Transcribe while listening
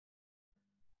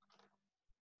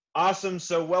Awesome.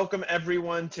 So, welcome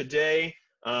everyone today.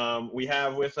 We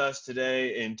have with us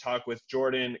today in Talk with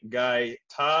Jordan Guy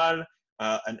Todd,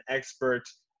 an expert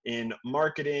in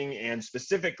marketing and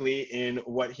specifically in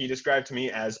what he described to me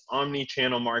as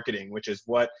omni-channel marketing, which is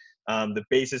what the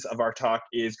basis of our talk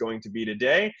is going to be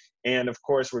today. And of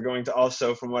course, we're going to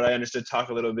also, from what I understood, talk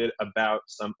a little bit about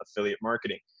some affiliate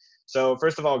marketing. So,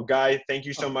 first of all, Guy, thank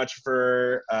you so much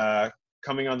for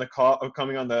coming on the call,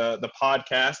 coming on the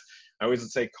podcast. I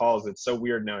always say calls. It's so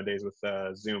weird nowadays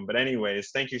with Zoom. But anyways,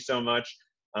 thank you so much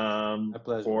My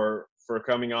pleasure. for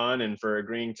coming on and for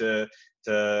agreeing to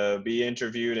be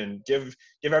interviewed and give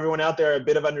everyone out there a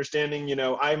bit of understanding. You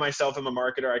know, I myself am a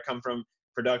marketer. I come from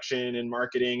production and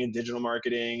marketing and digital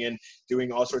marketing and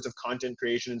doing all sorts of content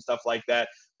creation and stuff like that.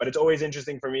 But it's always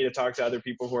interesting for me to talk to other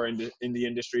people who are in the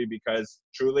industry because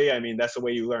truly, I mean, that's the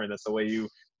way you learn. That's the way you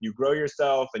grow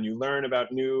yourself and you learn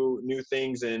about new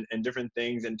things and different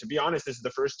things. And to be honest, this is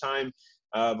the first time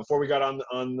before we got on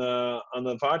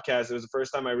the podcast, it was the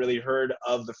first time I really heard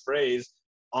of the phrase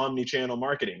omni-channel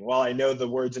marketing. While I know the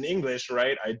words in English,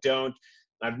 right,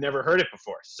 I've never heard it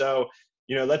before. So,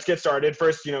 you know, let's get started.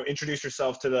 First, you know, introduce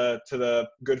yourself to the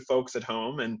good folks at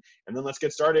home, and then let's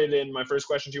get started. And my first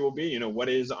question to you will be, you know, what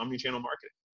is omni-channel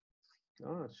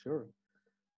marketing? Sure.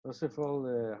 First of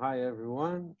all, hi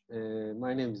everyone.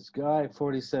 My name is Guy,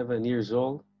 47 years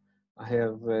old. I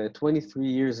have 23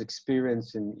 years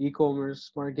experience in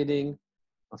e-commerce marketing,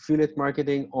 affiliate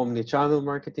marketing, omni-channel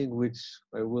marketing, which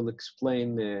I will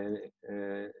explain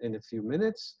in a few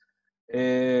minutes.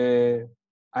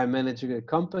 I manage a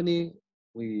company.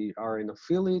 We are an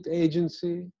affiliate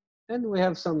agency, and we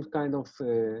have some kind of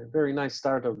very nice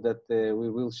startup that we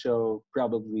will show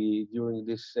probably during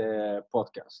this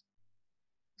podcast.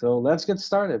 So let's get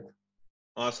started.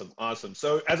 Awesome.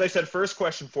 So as I said, first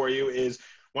question for you is,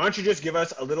 why don't you just give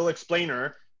us a little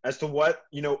explainer as to what,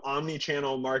 you know,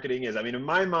 omni-channel marketing is? I mean, in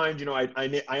my mind, you know,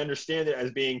 I understand it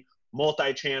as being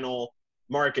multi-channel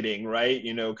marketing, right?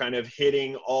 You know, kind of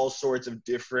hitting all sorts of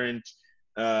different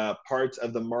parts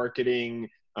of the marketing,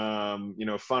 you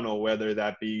know, funnel, whether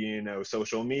that be, you know,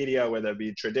 social media, whether it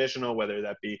be traditional, whether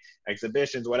that be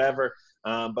exhibitions, whatever.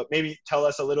 But maybe tell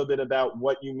us a little bit about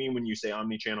what you mean when you say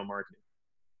omni-channel marketing.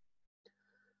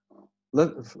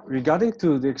 Regarding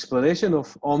to the explanation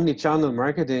of omni-channel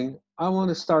marketing, I want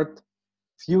to start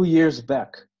few years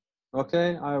back.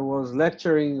 Okay, I was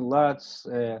lecturing lots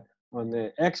on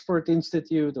the Export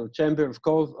Institute of Chamber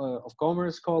of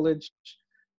Commerce College,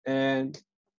 and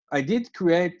I did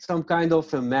create some kind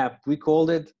of a map. We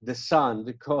called it the sun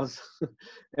because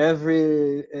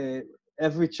every uh,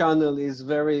 every channel is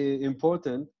very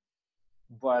important.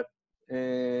 But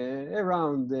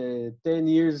around 10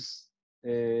 years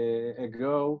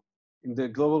ago, in the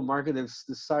global market, they've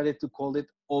decided to call it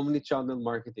omni-channel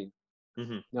marketing.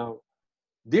 Mm-hmm. Now,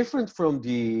 different from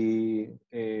the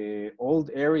old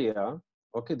area,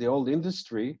 okay, the old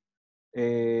industry,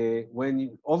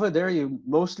 over there,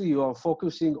 you are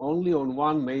focusing only on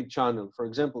one main channel. For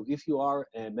example, if you are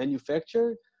a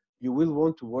manufacturer, you will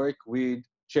want to work with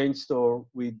chain store,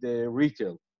 with the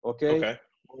retail, okay? Okay.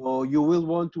 Or you will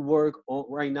want to work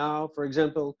right now, for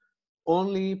example,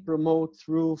 only promote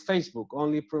through Facebook,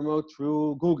 only promote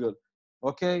through Google,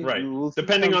 okay? Right. You will see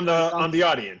Depending some on some the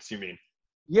audience, you mean?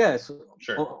 yes,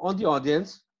 Sure. on the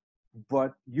audience,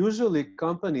 but usually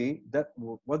company that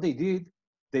what they did,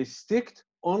 they sticked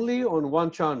only on one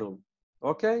channel,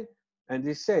 okay? And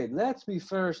they said, let me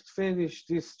first finish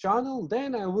this channel,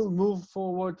 then I will move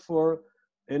forward for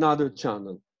another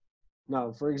channel.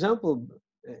 Now, for example,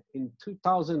 in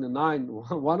 2009,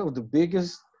 one of the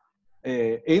biggest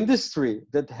industry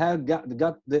that had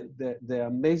got the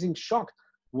amazing shock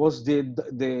was the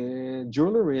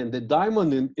jewelry and the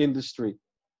diamond industry,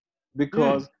 Hmm.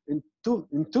 because in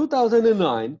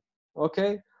 2009,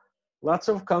 okay, lots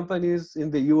of companies in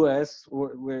the US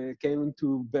came into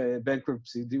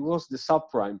bankruptcy. It was the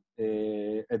subprime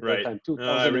at that Right. time,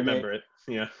 I remember it.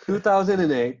 Yeah.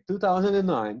 2008,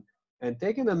 2009, and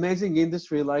take an amazing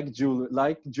industry like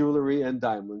jewelry and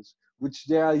diamonds, which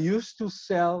they are used to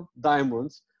sell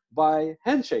diamonds by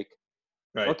handshake,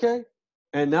 Right. okay?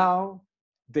 And now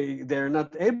they're not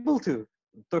able to.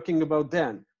 Talking about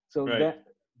then, so Right.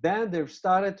 then they've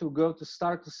started to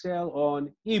start to sell on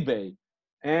eBay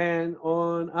and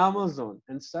on Amazon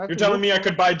and start You're to telling look me I for.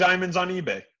 could buy diamonds on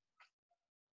eBay?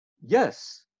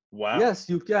 Yes, Wow. yes,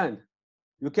 you can.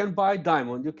 You can buy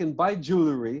diamond, you can buy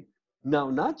jewelry. Now,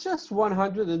 not just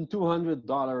 100 and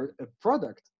 $200 a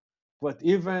product, but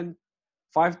even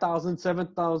 $5,000,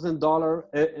 $7,000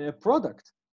 a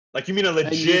product. Like you mean a and you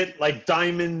legit like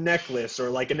diamond necklace or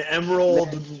like an emerald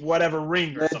whatever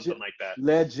ring or something legit, like that.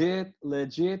 legit,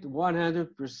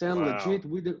 100% Wow. legit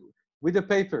with the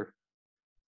paper.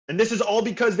 And this is all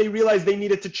because they realized they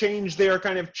needed to change their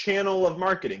kind of channel of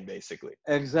marketing, basically.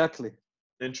 Exactly.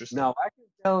 Interesting. Now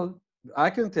I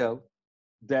can tell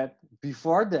that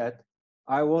before that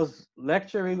I was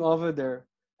lecturing over there,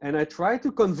 and I tried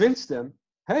to convince them,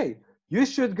 hey, you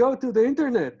should go to the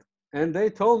internet. And they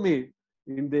told me,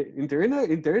 in the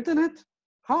internet?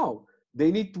 How?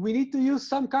 We need to use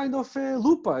some kind of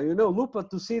lupa, lupa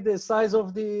to see the size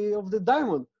of the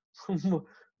diamond.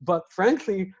 But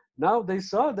frankly, now they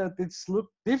saw that it's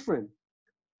looked different.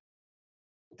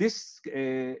 This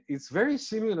it's very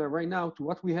similar right now to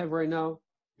what we have right now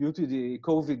due to the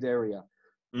COVID area.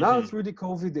 Now Mm-hmm. through the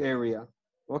COVID area,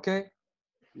 okay,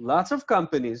 lots of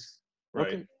companies, Right.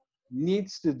 okay,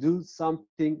 needs to do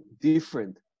something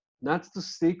different, not to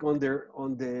stick on their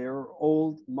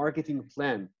old marketing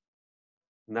plan.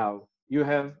 Now you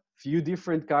have few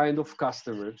different kind of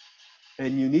customers,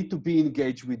 and you need to be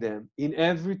engaged with them in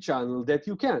every channel that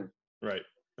you can. Right.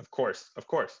 Of course. Of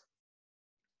course.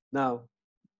 Now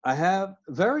I have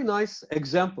a very nice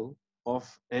example of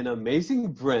an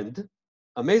amazing brand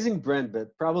that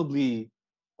probably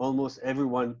almost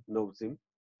everyone knows him.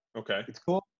 Okay. It's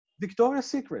called Victoria's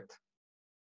Secret.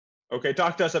 Okay.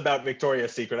 Talk to us about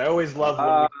Victoria's Secret. I always love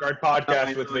when we Ah, start I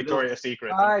podcasts with know, I know. Victoria's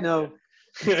Secret. I know.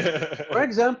 For Yeah.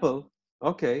 example,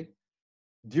 okay,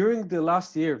 during the last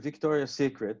year, Victoria's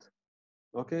Secret,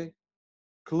 okay,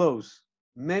 closed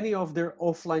many of their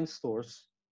offline stores.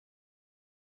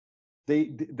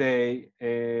 They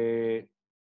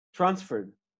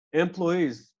transferred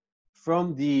employees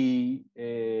from the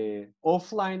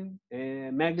offline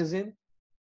magazine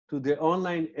to the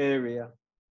online area.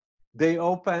 They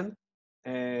opened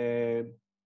uh,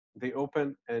 they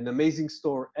opened an amazing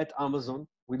store at Amazon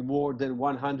with more than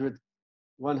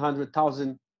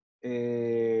 100,000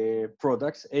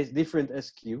 products, as different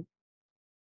SKU.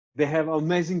 They have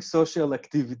amazing social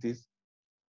activities,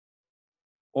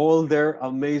 all their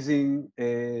amazing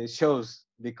shows,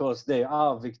 because they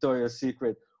are Victoria's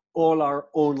Secret, all are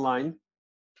online.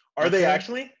 Are they Okay.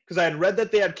 actually? Because I had read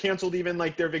that they had canceled even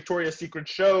like their Victoria's Secret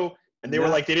show, and they were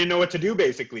Now, like they didn't know what to do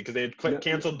basically because they had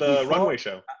canceled the before runway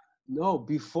show. no,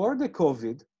 before the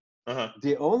COVID, Uh huh.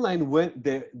 the online went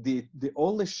the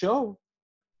all the show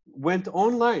went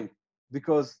online,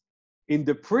 because in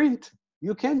the print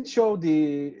you can't show the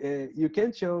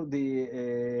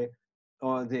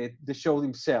show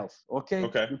himself. Okay,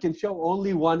 Okay. you can show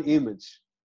only one image.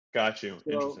 Got you.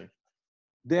 So Interesting.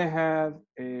 they have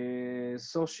a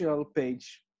social page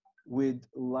with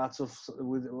lots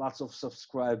of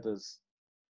subscribers,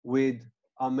 with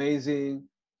amazing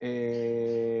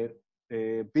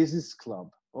business club,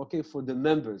 okay, for the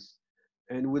members,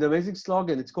 and with amazing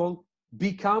slogan. It's called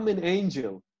 "Become an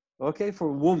Angel," okay, for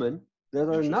women that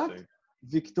are not Interesting.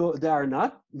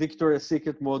 Victoria's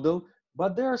Secret model,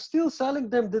 but they are still selling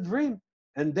them the dream,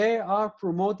 and they are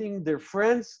promoting their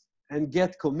friends and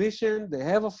get commission. They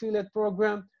have affiliate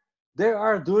program. They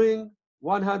are doing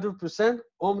 100%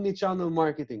 omni-channel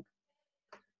marketing.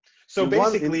 So In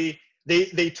one in basically,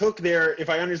 they took their, if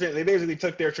I understand, they basically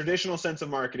took their traditional sense of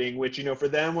marketing, which for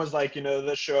them was like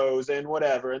the shows and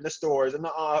whatever and the stores and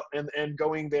the and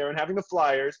going there and having the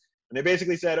flyers, and they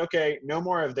basically said, okay, no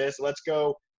more of this. Let's go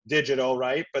digital,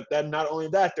 right? But then not only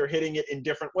that, they're hitting it in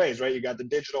different ways, right? You got the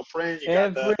digital print, you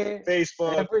got the every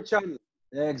Facebook. every channel,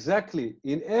 exactly,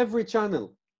 in every channel,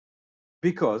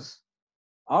 because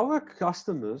our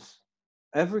customers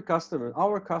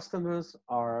our customers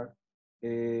are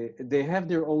they have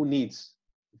their own needs,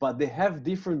 but they have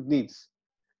different needs,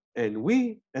 and we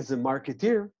as a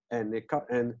marketeer and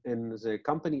as a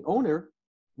company owner,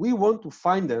 we want to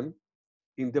find them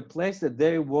in the place that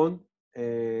they want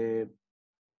to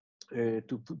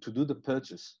do the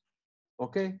purchase.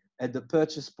 Okay, at the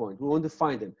purchase point we want to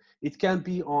find them. It can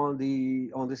be on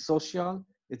the social,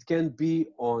 it can be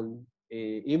on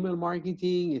email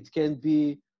marketing, it can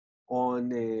be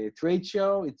on a trade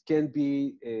show, it can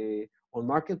be on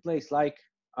marketplace like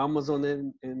Amazon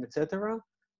and etc.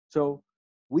 So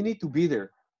we need to be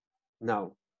there.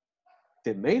 Now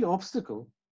the main obstacle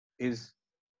is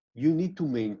you need to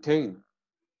maintain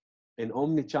an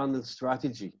omni-channel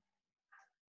strategy.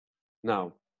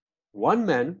 Now one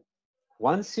man,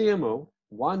 one CMO,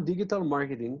 one digital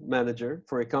marketing manager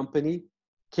for a company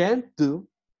can't do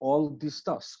all these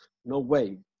tasks. No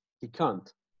way, he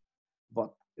can't.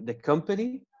 But the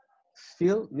company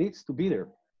still needs to be there.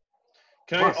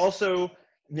 Can I Must. also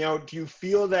now? Do you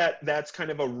feel that that's kind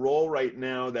of a role right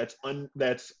now that's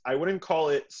I wouldn't call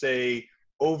it say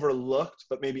overlooked,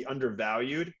 but maybe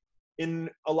undervalued in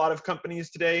a lot of companies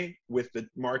today with the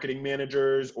marketing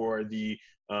managers or the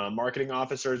marketing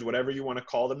officers, whatever you want to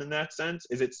call them in that sense?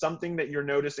 Is it something that you're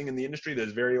noticing in the industry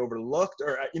that's very overlooked,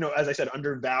 or, as I said,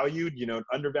 undervalued,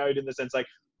 undervalued in the sense like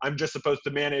I'm just supposed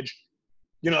to manage,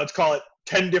 let's call it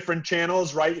 10 different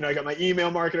channels, right? I got my email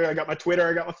marketer, I got my Twitter,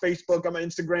 I got my Facebook, got my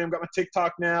Instagram, got my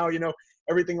TikTok now,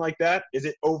 everything like that. Is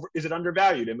it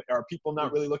undervalued? And are people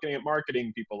not really looking at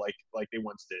marketing people like they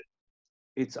once did?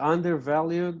 It's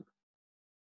undervalued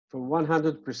for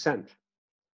 100%.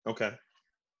 Okay.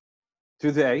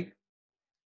 Today,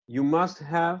 you must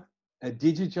have a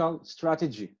digital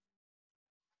strategy,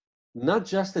 not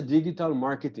just a digital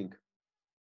marketing.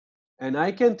 And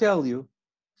I can tell you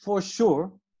for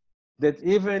sure that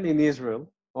even in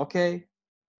Israel, okay,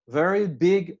 very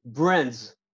big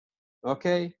brands,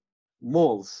 okay,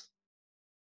 malls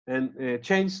and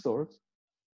chain stores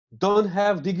don't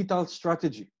have digital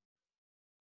strategy.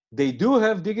 They do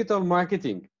have digital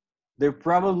marketing. They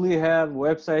probably have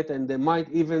website and they might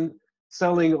even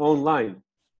selling online,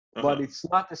 but it's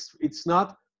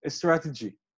not a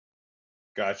strategy.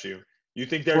 Got you. You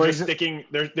think they're For just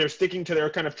example, they're sticking to their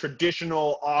kind of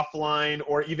traditional offline,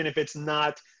 or even if it's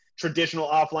not traditional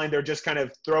offline, they're just kind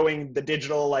of throwing the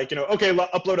digital, like, okay,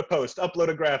 upload a post, upload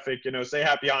a graphic, say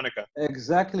Happy Hanukkah.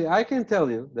 exactly. I can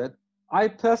tell you that I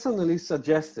personally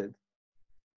suggested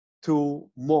to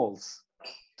malls,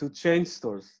 to chain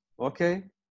stores, okay,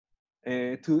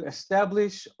 to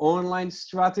establish online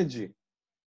strategy,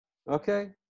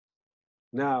 okay.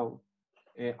 Now,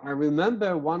 I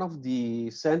remember one of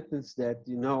the sentence that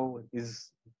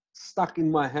is stuck in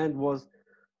my hand was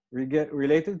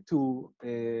related to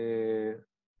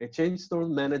a chain store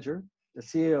manager, the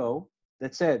CEO,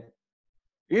 that said,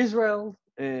 Israel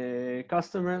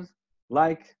customers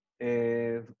like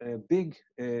a big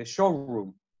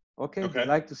showroom. Okay, Okay.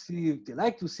 they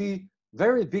like to see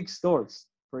very big stores.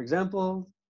 For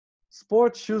example,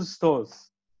 sports shoes stores.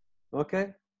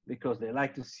 Okay, because they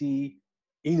like to see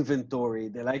inventory.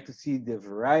 They like to see the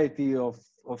variety of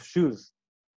shoes.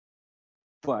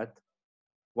 But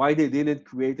why they didn't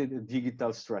create a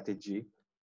digital strategy?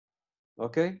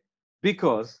 Okay,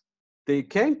 because the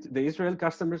Israel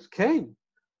customers came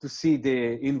to see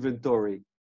the inventory.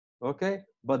 Okay,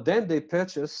 but then they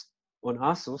purchased on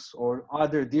ASOS or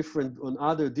other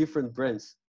different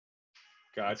brands.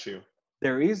 Got you.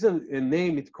 There is a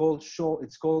name. It's called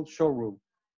showroom.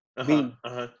 Mean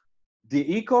the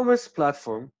e-commerce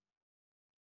platform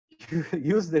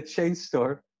use the chain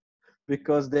store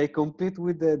because they compete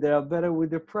they are better with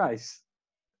the price.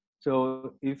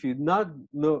 So if you're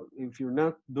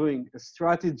not doing a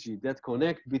strategy that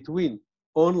connect between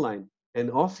online and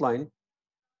offline,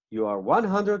 you are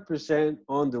 100%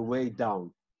 on the way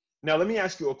down. Now, let me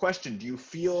ask you a question. Do you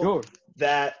feel Sure.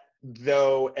 that,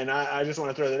 though, and I just want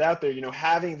to throw that out there,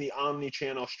 having the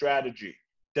omni-channel strategy,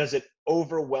 does it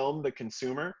overwhelm the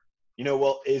consumer?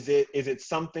 Well, is it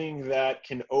something that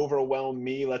can overwhelm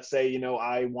me? Let's say,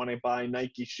 I want to buy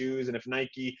Nike shoes, and if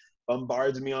Nike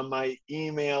bombards me on my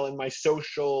email and my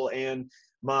social and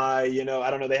my, I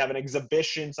don't know, they have an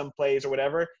exhibition someplace or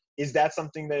whatever. Is that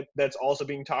something that's also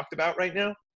being talked about right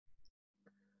now?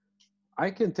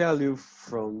 I can tell you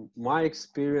from my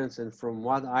experience and from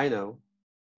what I know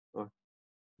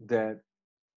that,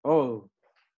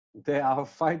 they are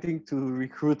fighting to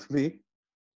recruit me,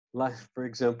 like, for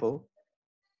example,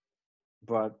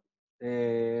 but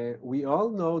we all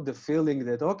know the feeling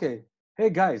that, okay, hey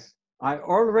guys, I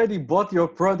already bought your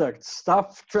product.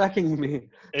 Stop tracking me.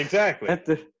 Exactly.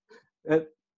 At,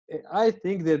 I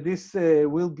think that this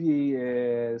will be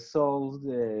solved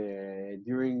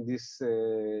during this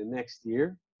next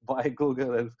year by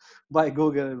Google and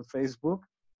Facebook,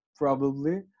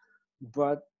 probably.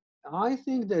 But I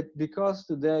think that because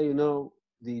today,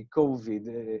 the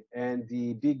COVID and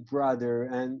the Big Brother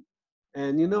and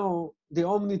the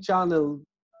omni-channel,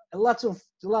 lots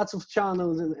of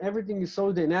channels and everything is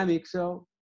so dynamic. So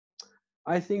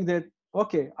I think that,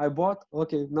 okay, I bought,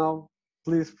 okay, now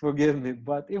please forgive me.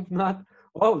 But if not,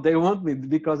 they want me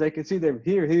because I can see them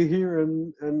here,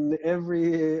 and on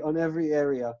every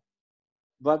area.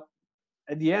 But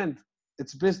at the end,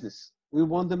 it's business. We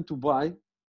want them to buy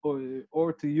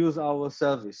or to use our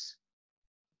service.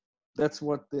 That's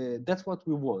what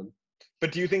we want.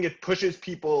 But do you think it pushes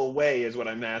people away, is what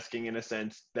I'm asking, in a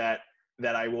sense that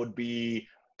I would be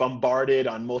bombarded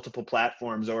on multiple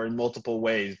platforms or in multiple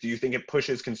ways? Do you think it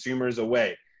pushes consumers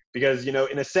away? Because, in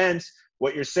a sense,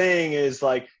 what you're saying is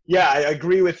like, yeah, I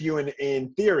agree with you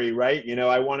in theory, right? You know,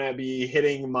 I want to be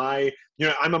hitting my, you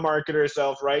know, I'm a marketer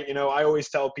self, right? You know, I always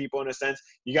tell people in a sense,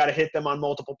 you got to hit them on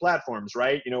multiple platforms,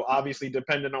 right? You know, obviously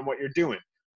dependent on what you're doing,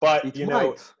 but It you know,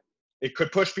 might. it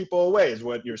could push people away is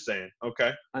what you're saying.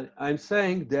 Okay. I'm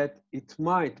saying that it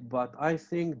might, but I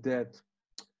think that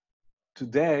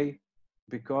today,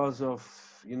 because of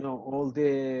all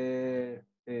the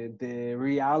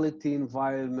reality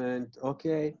environment,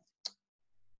 okay,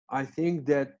 I think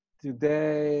that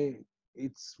today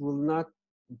it will not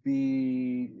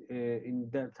be in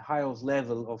that highest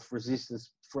level of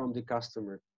resistance from the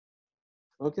customer.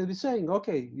 Okay, be saying,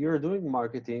 okay, you're doing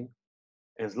marketing,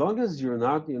 as long as you're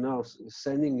not,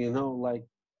 sending, like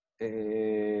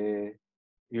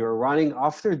you're running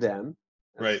after them,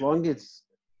 as Right. long as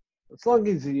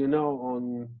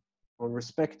on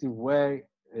respective way,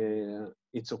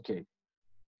 it's okay.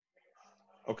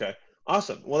 Okay.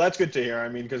 Awesome. Well, that's good to hear. I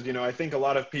mean, because, you know, I think a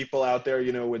lot of people out there,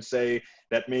 you know, would say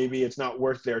that maybe it's not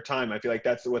worth their time. I feel like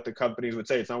that's what the companies would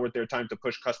say. It's not worth their time to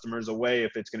push customers away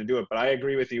if it's going to do it. But I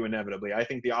agree with you inevitably. I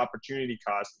think the opportunity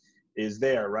cost is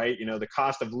there, right? You know, the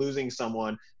cost of losing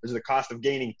someone versus the cost of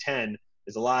gaining 10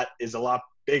 is a lot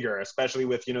bigger, especially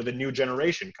with, you know, the new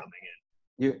generation coming in.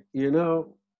 You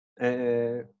know,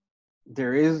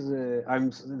 there is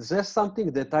there's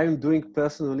something that I'm doing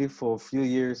personally for a few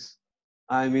years.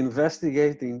 I'm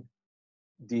investigating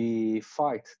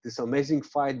this amazing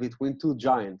fight between two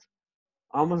giants,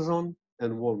 Amazon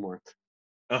and Walmart.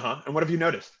 Uh-huh. And what have you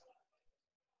noticed?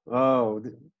 Oh,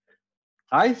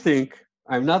 I think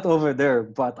I'm not over there,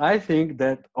 but I think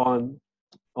that on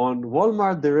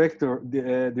Walmart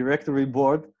directory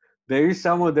board, there is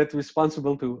someone that's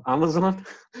responsible to Amazon,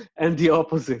 and the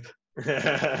opposite,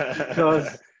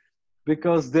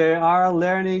 because they are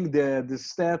learning the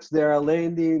steps, they are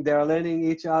learning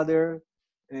each other.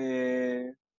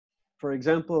 Uh, for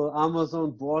example,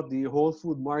 Amazon bought the Whole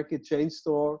Food Market chain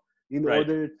store in Right.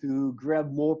 order to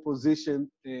grab more position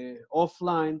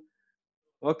offline.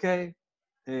 Okay,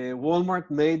 Walmart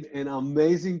made an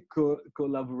amazing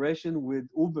collaboration with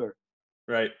Uber.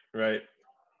 Right. Right.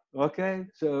 Okay,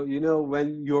 so when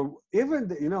you're even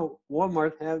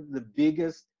Walmart has the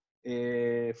biggest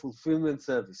fulfillment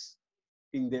service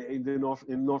in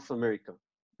North America.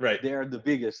 Right. They are the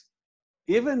biggest.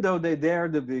 Even though they are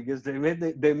the biggest,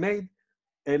 they made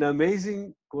an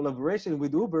amazing collaboration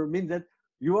with Uber. Mean that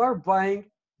you are buying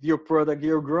your product,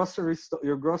 your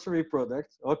grocery product,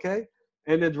 okay,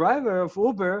 and the driver of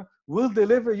Uber will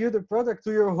deliver you the product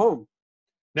to your home.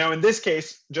 Now, in this case,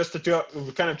 just to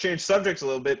kind of change subjects a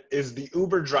little bit, is the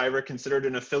Uber driver considered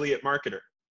an affiliate marketer?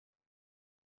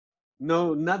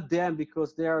 No, not them,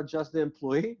 because they are just the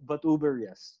employee, but Uber,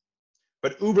 yes.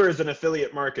 But Uber is an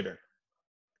affiliate marketer.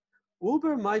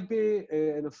 Uber might be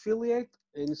an affiliate.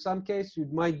 In some case,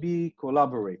 it might be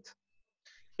collaborate.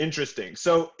 Interesting.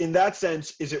 So, in that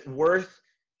sense, is it worth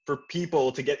for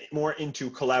people to get more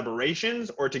into collaborations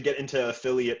or to get into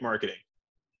affiliate marketing?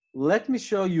 Let me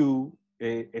show you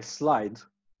a slide,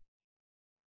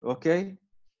 okay?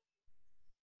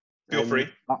 Feel free.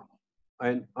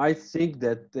 And I think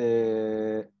that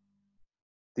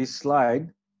this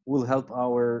slide will help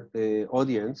our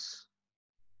audience.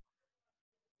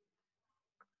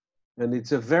 And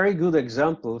it's a very good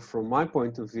example from my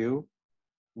point of view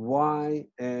why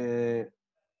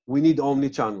we need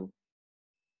omni-channel.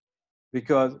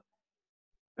 Because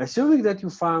assuming that you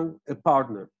found a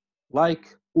partner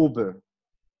like Uber,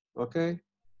 okay?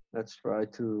 Let's try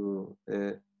to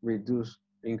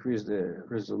increase the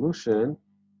resolution.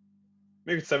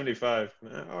 Make it 75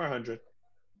 or 100.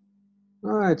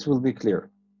 It will be clear.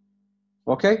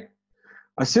 Okay?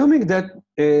 Assuming that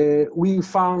we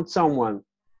found someone,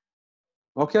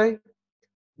 okay?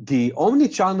 The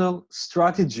omni-channel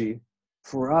strategy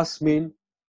for us mean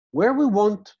where we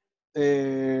want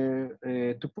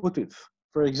to put it.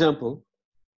 For example,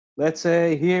 let's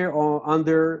say here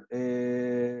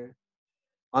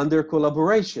under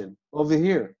collaboration over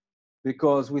here,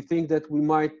 because we think that we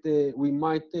might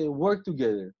work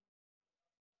together.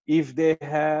 If they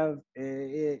have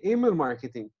email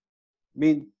marketing, I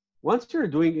mean, once you're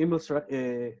doing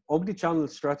omni-channel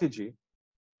strategy,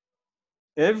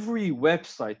 every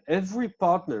website, every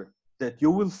partner that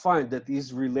you will find that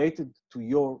is related to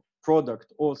your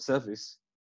product or service,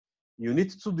 you need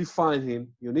to define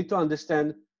him. You need to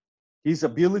understand his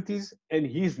abilities and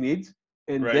his needs,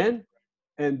 and Right.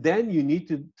 then you need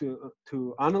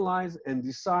to analyze and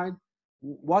decide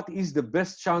what is the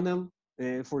best channel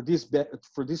for this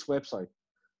website.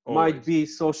 Might Always. be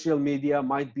social media,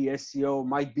 might be SEO,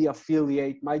 might be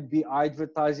affiliate, might be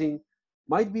advertising,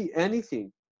 might be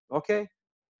anything. Okay.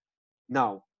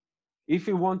 Now, if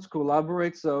you want to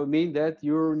collaborate, so it means that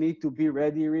you need to be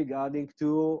ready regarding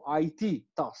to IT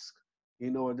task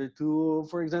in order to,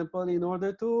 for example, in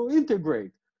order to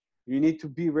integrate. You need to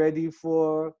be ready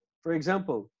for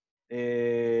example,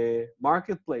 a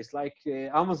marketplace like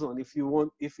Amazon. If you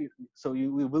want, if you, so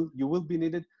you will be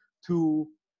needed to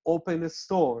open a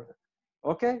store.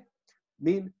 Okay,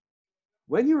 mean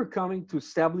when you're coming to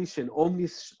establish an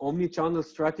omni-channel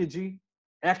strategy,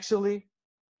 actually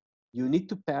you need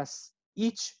to pass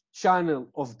each channel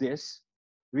of this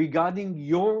regarding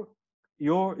your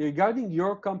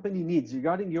company needs,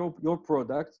 regarding your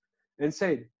product, and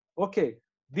say, okay,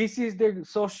 this is the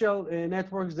social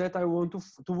networks that I want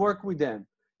to work with them.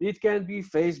 It can be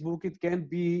Facebook, it can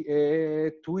be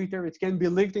Twitter, it can be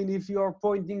LinkedIn if you are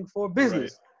pointing for Right.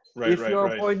 business. Right. If you Right. are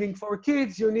Right. pointing for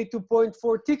kids, you need to point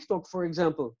for TikTok, for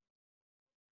example.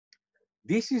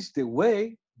 This is the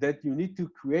way that you need to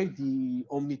create the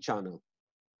omni-channel.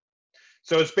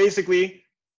 So it's basically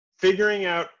figuring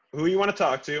out who you want to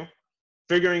talk to,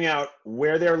 figuring out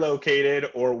where they're located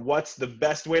or what's the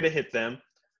best way to hit them,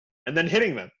 and then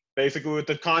hitting them basically with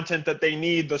the content that they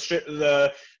need,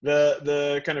 the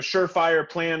kind of surefire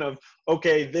plan of,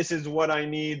 okay, this is what I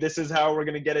need, this is how we're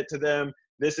going to get it to them,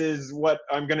 this is what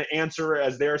I'm going to answer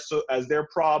as their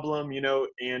problem, you know,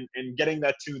 and getting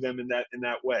that to them in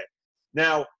that way.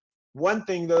 Now, one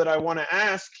thing though that I want to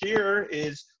ask here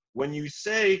is, when you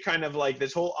say kind of like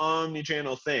this whole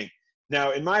omni-channel thing,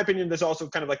 now, in my opinion, there's also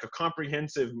kind of like a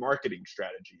comprehensive marketing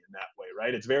strategy in that way,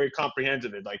 right? It's very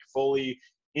comprehensive. It like fully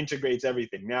integrates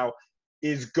everything. Now,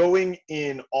 is going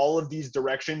in all of these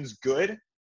directions good?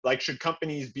 Like, should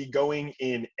companies be going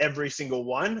in every single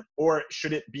one, or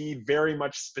should it be very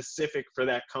much specific for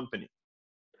that company?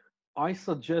 I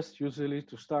suggest usually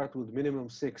to start with minimum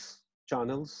 6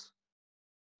 channels,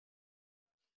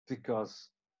 because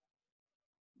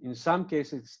in some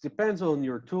cases it depends on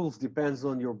your tools, depends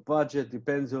on your budget,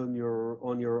 depends on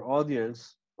your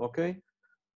audience, okay?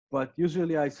 But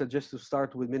usually I suggest to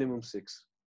start with minimum 6.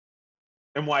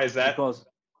 And why is that?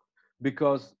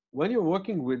 Because when you're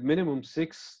working with minimum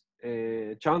 6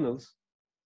 channels,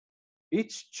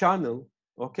 each channel,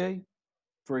 okay,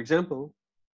 for example,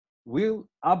 will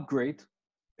upgrade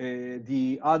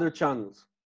the other channels.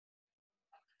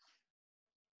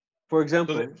 For So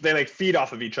example, they like feed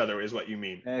off of each other, is what you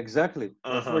mean? exactly.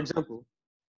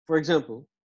 For example,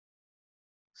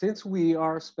 since we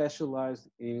are specialized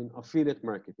in affiliate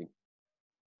marketing,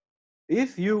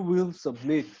 if you will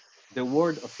submit the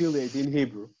word affiliate in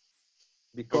Hebrew,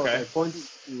 because Okay. I pointed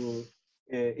to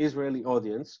Israeli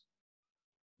audience,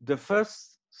 the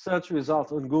first search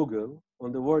result on Google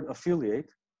on the word affiliate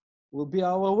will be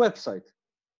our website.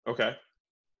 Okay.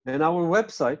 And our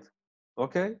website,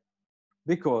 okay,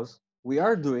 because we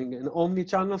are doing an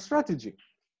omni-channel strategy.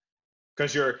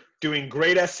 Because you're doing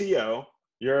great SEO,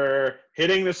 you're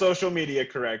hitting the social media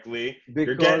correctly,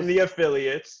 you're getting the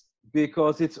affiliates.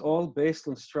 Because it's all based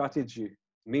on strategy.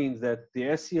 Means that the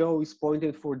SEO is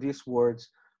pointed for these words,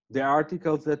 the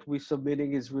articles that we're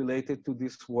submitting is related to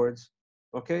these words.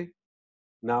 Okay,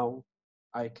 now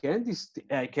I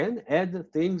can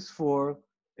add things for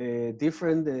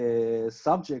different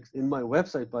subjects in my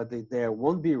website, but they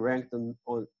won't be ranked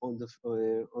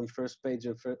on first page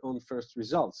and on first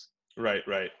results. Right.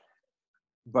 Right.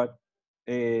 But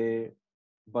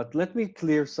let me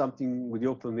clear something with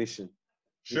your permission.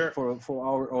 Sure. For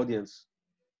our audience.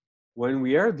 When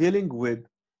we are dealing with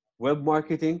web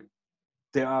marketing,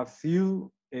 there are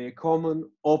few common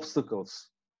obstacles.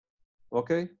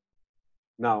 Okay?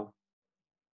 Now,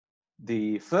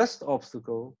 the first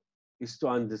obstacle is to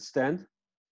understand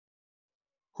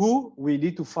who we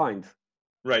need to find.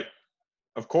 Right.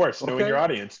 Of course, knowing your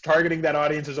audience. Targeting that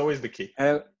audience is always the key.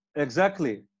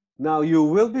 Exactly. Now, you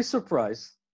will be surprised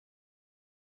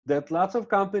that lots of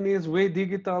companies with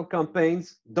digital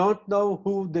campaigns don't know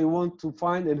who they want to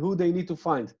find and who they need to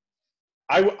find.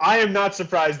 I am not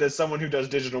surprised as someone who does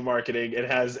digital marketing and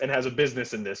has a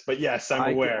business in this, but yes,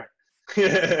 I'm aware.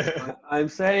 I'm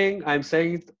saying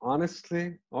it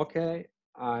honestly. Okay,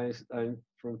 I'm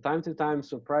from time to time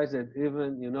surprised that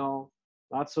even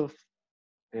lots of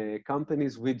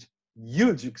companies with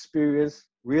huge experience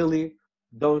really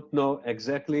don't know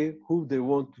exactly who they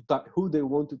want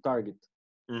to target.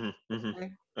 Mm-hmm, mm-hmm.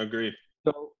 Okay? Agreed.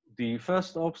 So the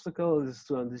first obstacle is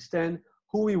to understand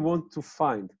who we want to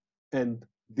find, and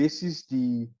this is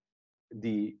the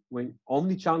when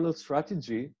omni-channel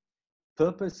strategy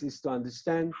purpose is to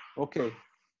understand. Okay,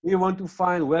 we want to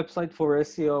find website for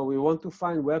SEO. We want to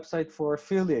find website for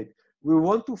affiliate. We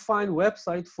want to find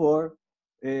website for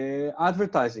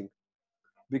advertising,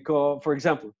 because, for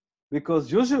example,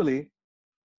 because usually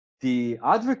the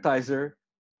advertiser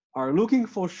are looking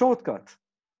for shortcut.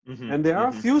 Mm-hmm. And there are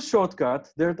a Mm-hmm. few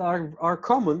shortcuts that are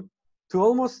common to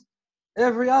almost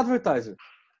every advertiser.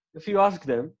 If you ask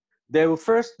them, they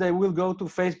will go to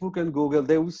Facebook and Google.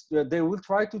 They will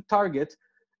try to target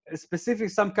a specific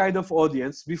some kind of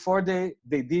audience before they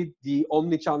did the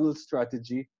omni-channel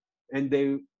strategy, and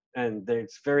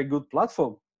it's very good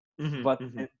platform, Mm-hmm. but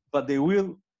Mm-hmm. but they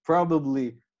will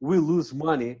probably will lose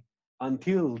money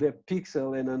until the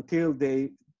pixel and until the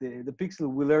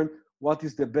pixel will learn what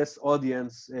is the best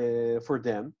audience for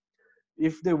them.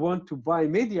 If they want to buy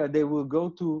media, they will go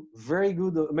to very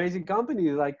good, amazing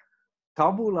companies like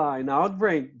Tabula and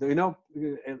Outbrain,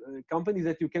 companies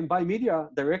that you can buy media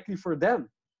directly for them.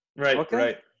 Right. Okay,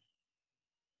 Right.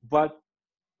 but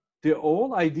the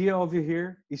whole idea over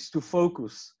here is to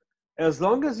focus. As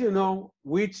long as you know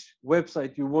which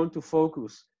website you want to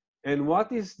focus and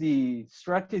what is the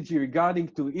strategy regarding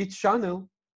to each channel,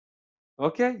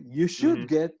 okay, you should Mm-hmm.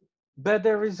 get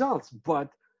better results. But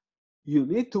you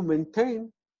need to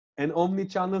maintain an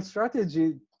omni-channel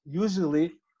strategy.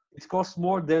 Usually, it costs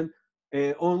more than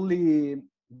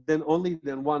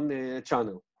one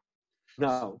channel.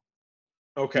 Now,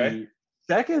 Okay.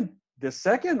 the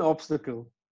second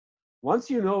obstacle, once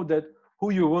you know that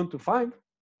who you want to find,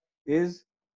 is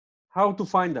how to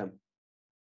find them.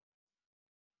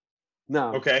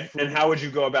 Now, Okay. And how would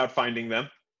you go about finding them?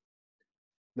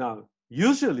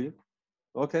 usually,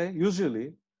 okay,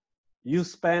 usually you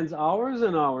spend hours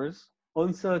and hours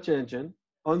on search engine,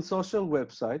 on social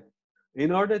website,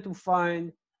 in order to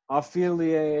find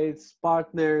affiliates,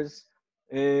 partners,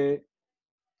 uh,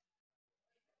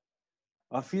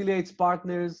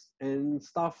 and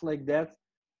stuff like that.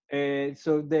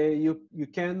 So you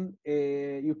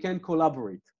can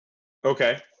collaborate.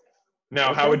 Okay.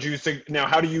 Now, Okay.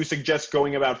 how do you suggest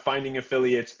going about finding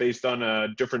affiliates based on a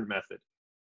different method?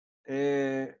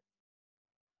 Uh,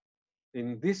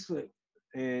 in this way,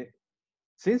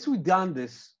 since we've done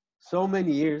this so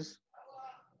many years,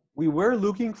 we were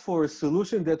looking for a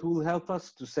solution that will help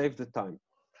us to save the time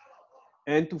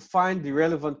and to find the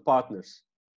relevant partners.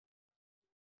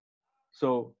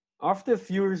 So after a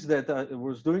few years that I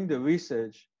was doing the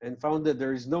research and found that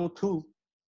there is no tool,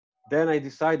 then I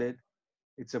decided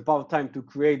it's about time to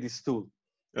create this tool.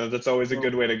 That's always a So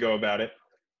good way to go about it.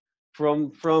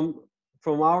 from from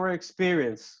from our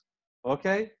experience,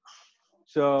 okay.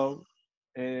 So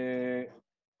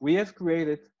we have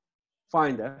created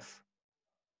FindF,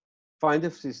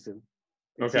 FindF system.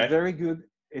 It's a Okay. very good.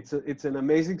 It's an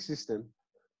amazing system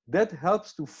that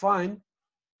helps to find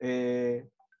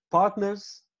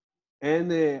partners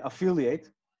and affiliate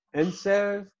and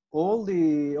save all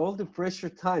the pressure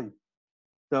time.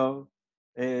 So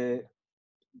uh,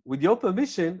 with your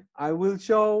permission, I will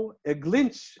show a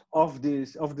glimpse of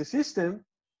the system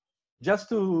just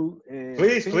to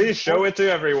Please, finish the please show point. it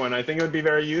to everyone. I think it would be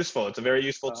very useful. It's a very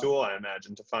useful Uh, tool, I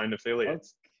imagine, to find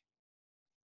affiliates.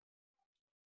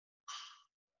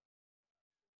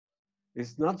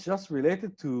 it's not just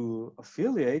related to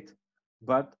affiliate,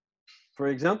 but for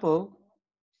example,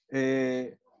 uh,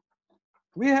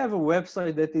 we have a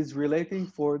website that is relating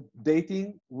for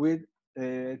dating with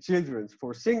children,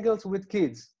 for singles with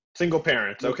kids, Single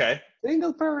parents. Okay.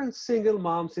 single parents, single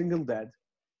mom, single dad.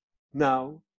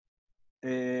 Now,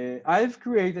 I've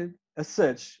created a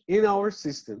search in our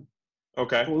system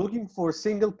Okay. for looking for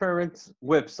single parent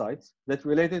websites that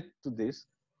related to this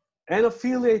and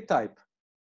affiliate type.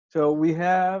 So we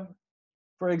have,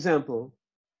 for example,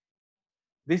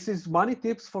 this is money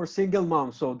tips for single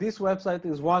moms. So this website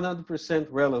is 100%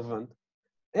 relevant.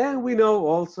 And we know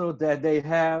also that they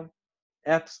have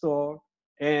App Store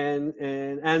and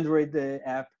an Android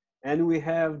app, and we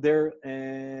have their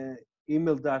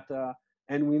email data,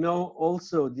 and we know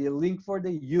also the link for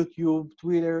the YouTube,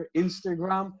 Twitter,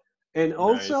 Instagram, and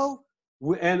Nice. also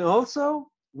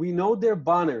we know their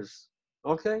banners.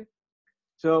 Okay,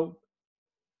 so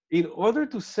in order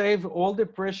to save all the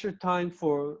pressure time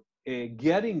for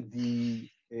getting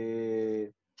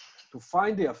to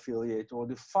find the affiliate or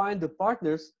to find the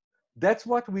partners, that's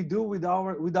what we do with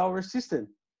our system.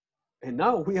 And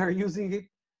now we are using it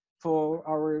for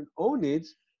our own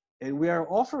needs, and we are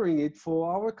offering it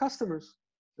for our customers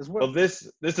as Well, well.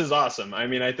 this is awesome. I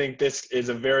mean, I think this is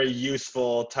a very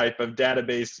useful type of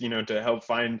database, to help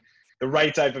find the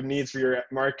right type of needs for your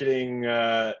marketing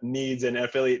needs and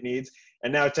affiliate needs.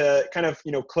 And now to kind of,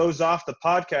 close off the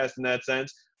podcast in that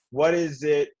sense, what is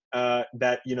it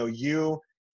that, you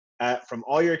from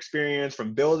all your experience,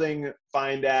 from building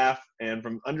FindAff and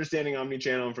from understanding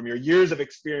omnichannel and from your years of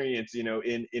experience,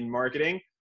 in marketing,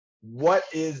 what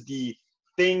is the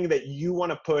thing that you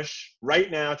want to push right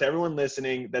now to everyone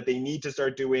listening that they need to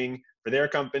start doing for their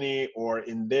company or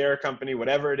in their company,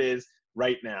 whatever it is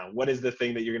right now? What is the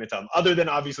thing that you're going to tell them other than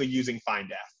obviously using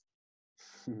FindF?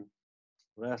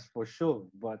 That's for sure.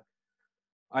 But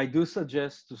I do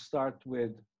suggest to start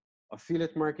with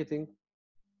affiliate marketing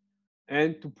and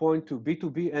to point to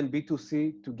B2B and B2C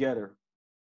together,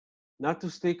 not to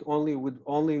stick only with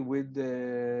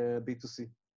B2C.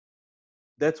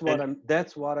 That's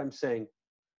what I'm saying.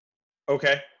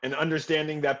 Okay. And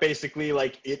understanding that basically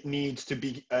like it needs to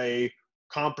be a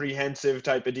comprehensive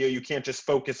type of deal. You can't just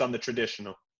focus on the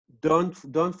traditional.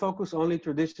 Don't focus only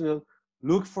traditional.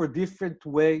 Look for different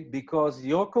way because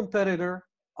your competitor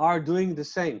are doing the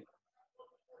same.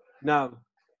 Now,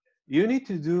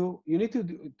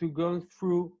 to go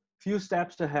through few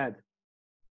steps ahead.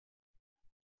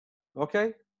 Okay?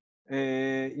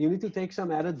 You need to take some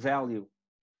added value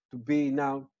to be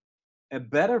now a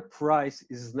better price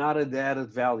is not an added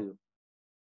value.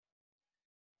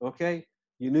 Okay?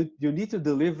 You need to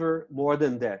deliver more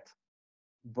than that.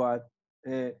 But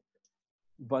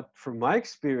from my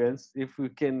experience, if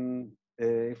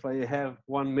I have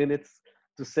 1 minute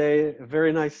to say a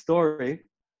very nice story.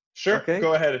 Sure. Okay?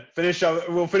 Go ahead. Finish up.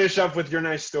 We'll finish up with your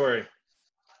nice story.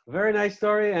 Very nice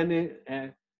story,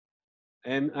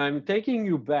 and I'm taking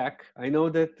you back. I know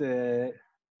that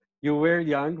you were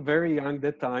young, very young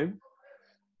that time,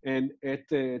 and at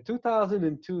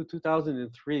 2002,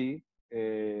 2003,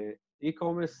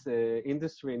 e-commerce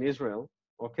industry in Israel,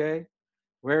 okay,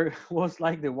 where it was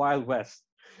like the Wild West.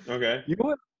 Okay.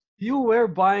 You were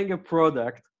buying a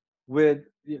product with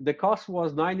the cost was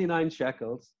 99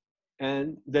 shekels, and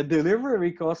the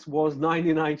delivery cost was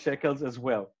 99 shekels as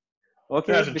well. It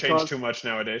Okay, hasn't changed because too much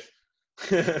nowadays.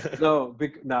 no,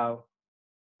 now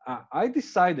I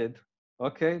decided,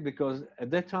 okay, because at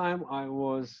that time I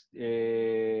was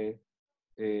a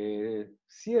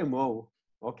CMO.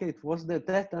 Okay, it was that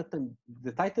time,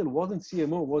 the title wasn't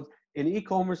CMO, was an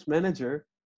e-commerce manager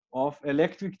of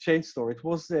electric chain store. It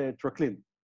was Tracklin.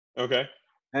 Okay.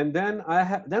 And then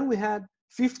then we had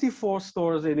 54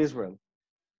 stores in Israel.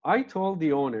 I told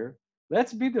the owner,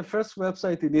 let's be the first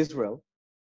website in Israel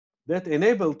that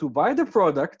enable to buy the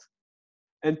product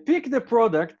and pick the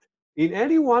product in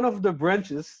any one of the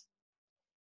branches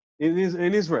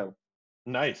in Israel.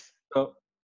 Nice. So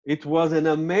it was an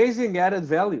amazing added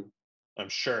value.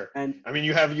 I'm sure. And I mean,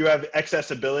 you have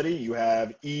accessibility, you have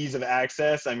ease of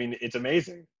access. I mean, it's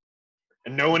amazing.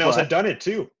 And no one else had but done it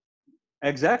too.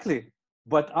 exactly.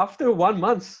 But after 1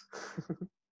 month,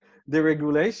 the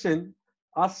regulation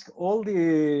asked all the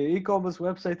e-commerce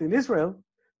website in Israel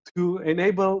to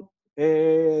enable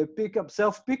a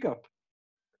self pickup.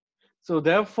 So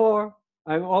therefore,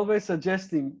 I'm always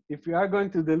suggesting if you are going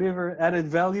to deliver added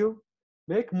value,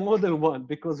 make more than one,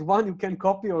 because one you can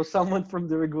copy or someone from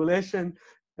the regulation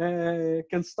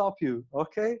can stop you,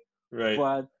 okay? Right.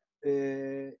 But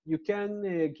you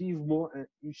can give more,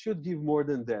 you should give more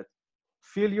than that.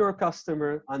 Feel your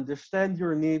customer, understand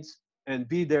your needs, and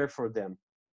be there for them.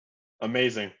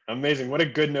 Amazing. Amazing. What a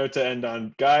good note to end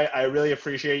on. Guy, I really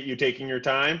appreciate you taking your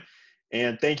time.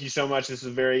 And thank you so much. This is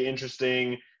a very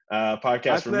interesting My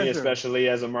podcast for me, pleasure. especially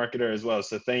as a marketer as well.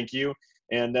 So thank you.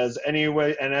 And as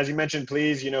you mentioned,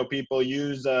 please, people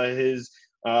use his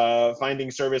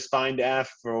finding service FindF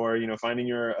for, finding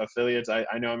your affiliates.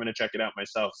 I know I'm going to check it out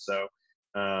myself. So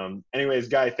anyways,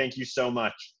 Guy, thank you so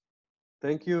much.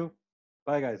 Thank you.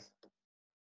 Bye, guys.